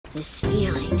This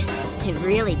feeling, it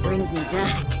really brings me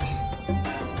back.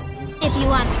 If you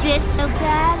want this so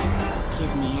bad,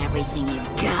 give me everything you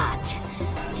got.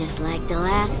 Just like the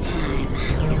last time.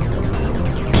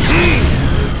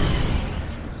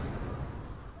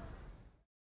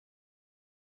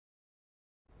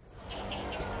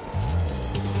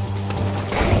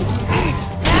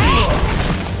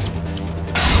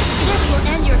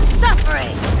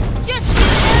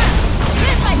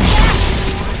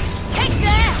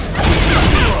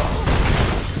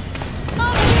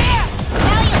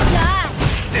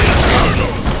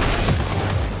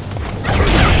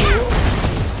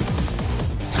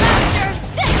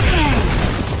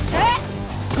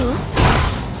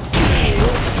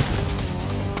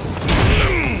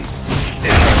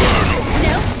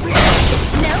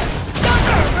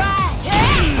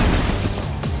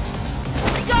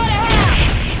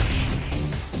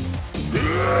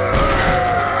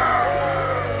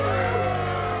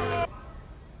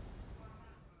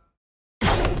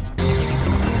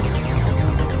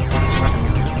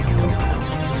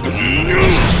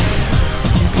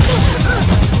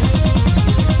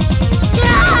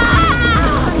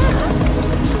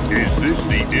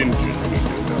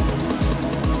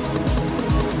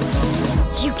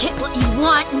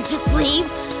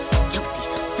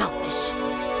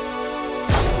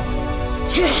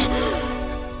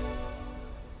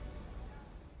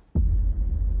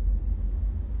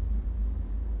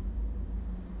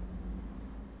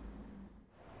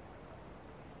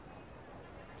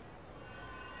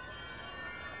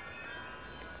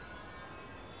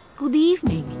 Good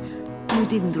evening. You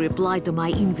didn't reply to my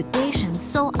invitation,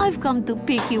 so I've come to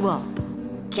pick you up.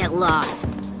 Get lost.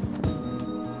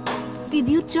 Did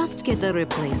you just get a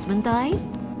replacement eye?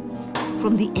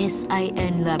 From the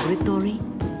SIN laboratory?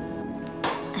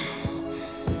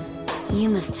 You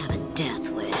must have a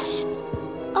death wish.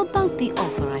 About the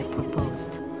offer I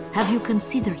proposed. Have you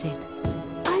considered it?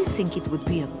 I think it would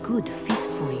be a good fit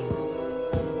for you.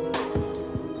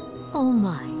 Oh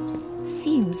my.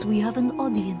 Seems we have an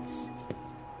audience.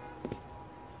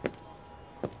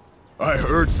 I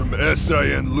heard some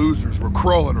SIN losers were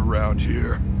crawling around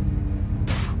here.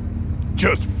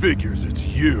 Just figures it's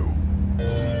you.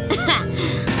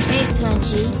 Hey,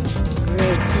 Punchy.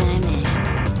 Great timing.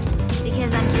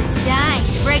 Because I'm just dying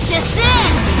to break this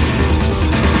in!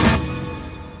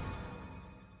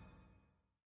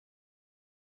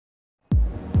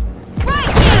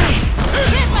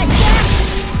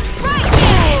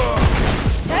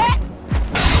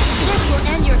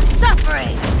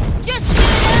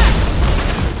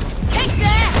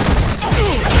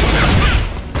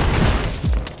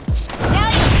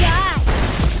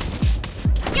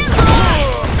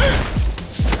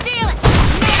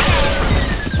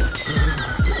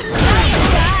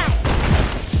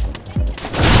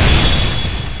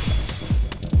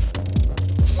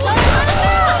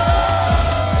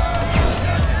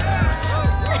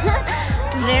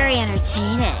 Very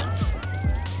entertaining.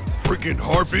 Freaking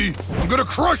harpy! I'm gonna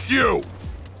crush you!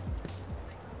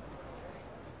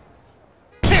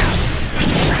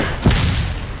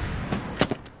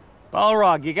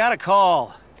 Balrog, you got a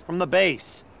call. From the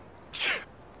base.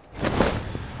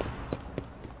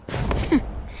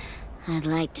 I'd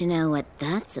like to know what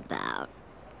that's about.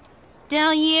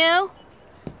 Don't you?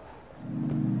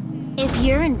 If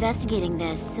you're investigating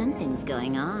this, something's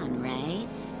going on, right?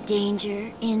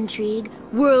 Danger, intrigue,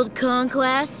 world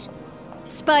conquest?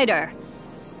 Spider,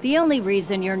 the only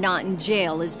reason you're not in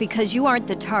jail is because you aren't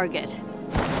the target.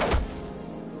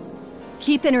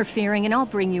 Keep interfering and I'll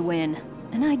bring you in.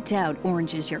 And I doubt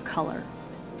orange is your color.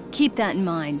 Keep that in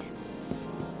mind.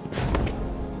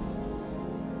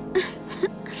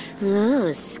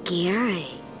 Ooh, scary.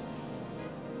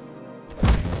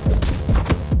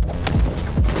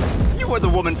 You are the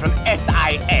woman from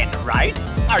SIN, right?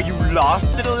 Are you lost,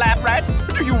 little lab rat?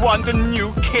 Do you want a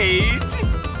new cage?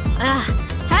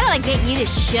 How do I get you to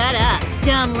shut up,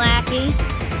 dumb lackey?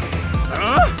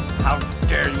 Huh? How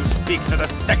dare you speak to the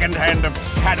second hand of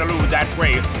Shadaloo that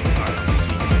way?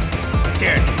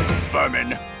 Dead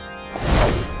vermin.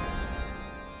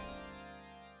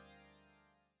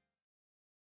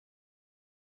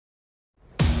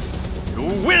 You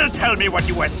will tell me what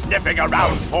you were sniffing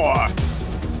around for!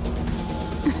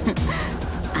 I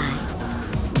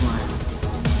won't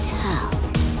tell.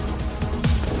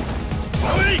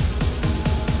 Hurry!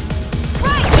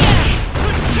 Right here!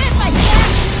 Here's my gun!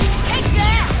 Take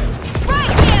that!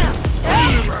 Right here!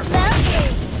 Lovely!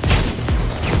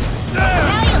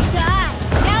 Now you'll die!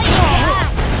 Now you'll die!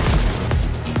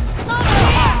 Over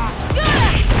here!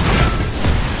 Good!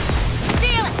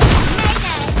 Feel it!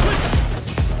 Night-night!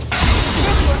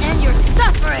 This will end your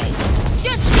suffering!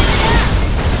 Just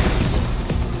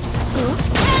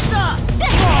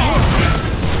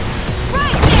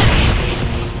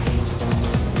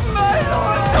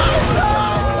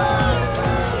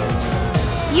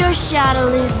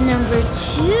Shadaloo's number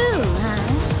 2,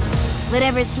 huh?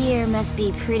 Whatever's here must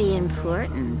be pretty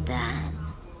important, then.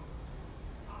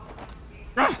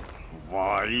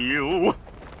 Why, you...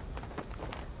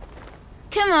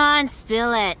 Come on,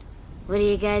 spill it. What are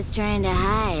you guys trying to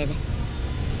hide?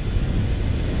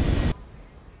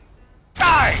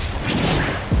 Die!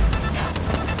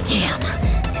 Damn,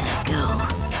 gotta go.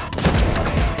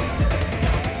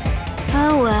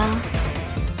 Oh well.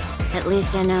 At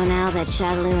least I know now that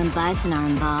Shadaloo and Bison are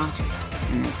involved,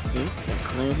 and the suits are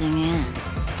closing in.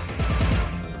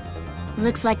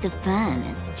 Looks like the fun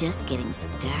is just getting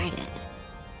started.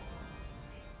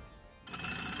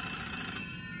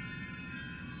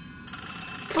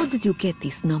 How did you get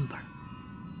this number?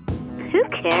 Who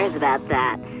cares about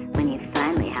that when you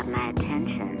finally have my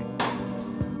attention?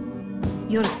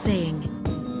 You're saying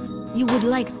you would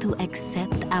like to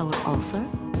accept our offer?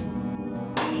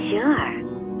 Sure.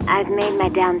 I've made my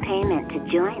down payment to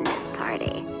join this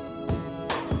party.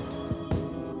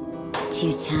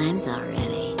 2 times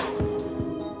already.